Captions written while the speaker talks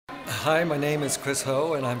Hi, my name is Chris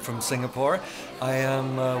Ho and I'm from Singapore. I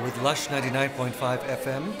am with Lush 99.5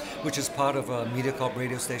 FM, which is part of a MediaCorp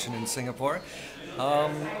radio station in Singapore.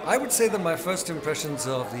 I would say that my first impressions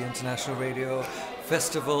of the International Radio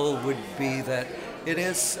Festival would be that it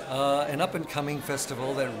is an up-and-coming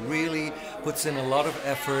festival that really puts in a lot of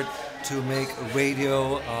effort to make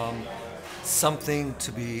radio something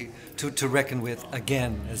to reckon with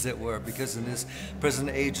again, as it were, because in this present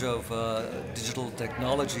age of digital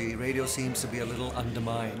technology, radio seems to be a little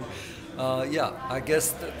undermined. I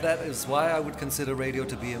guess that is why I would consider radio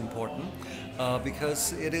to be important,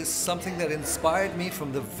 because it is something that inspired me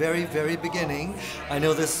from the very, very beginning. I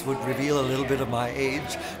know this would reveal a little bit of my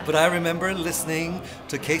age, but I remember listening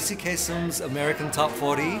to Casey Kasem's American Top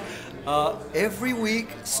 40 every week,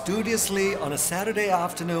 studiously, on a Saturday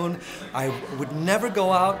afternoon. I would never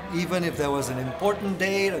go out, even if there was an important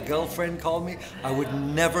date, a girlfriend called me. I would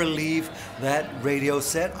never leave that radio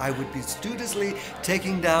set. I would be studiously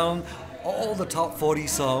taking down all the top 40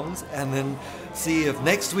 songs and then see if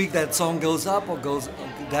next week that song goes up or goes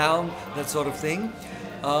down, that sort of thing.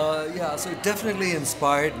 So it definitely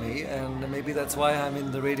inspired me, and maybe that's why I'm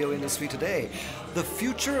in the radio industry today. The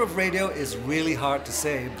future of radio is really hard to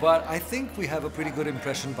say, but I think we have a pretty good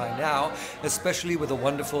impression by now, especially with the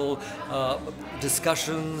wonderful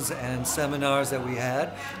discussions and seminars that we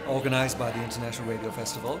had organized by the International Radio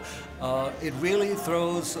Festival. It really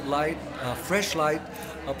throws light, fresh light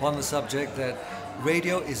upon the subject that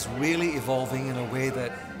radio is really evolving in a way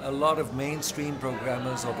that a lot of mainstream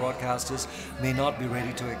programmers or broadcasters may not be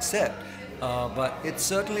ready to accept. But it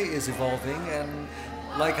certainly is evolving, and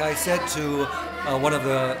like I said to one of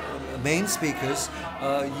the main speakers,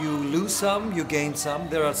 you lose some, you gain some.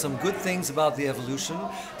 There are some good things about the evolution,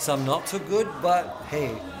 some not so good, but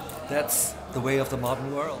hey, that's the way of the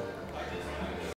modern world.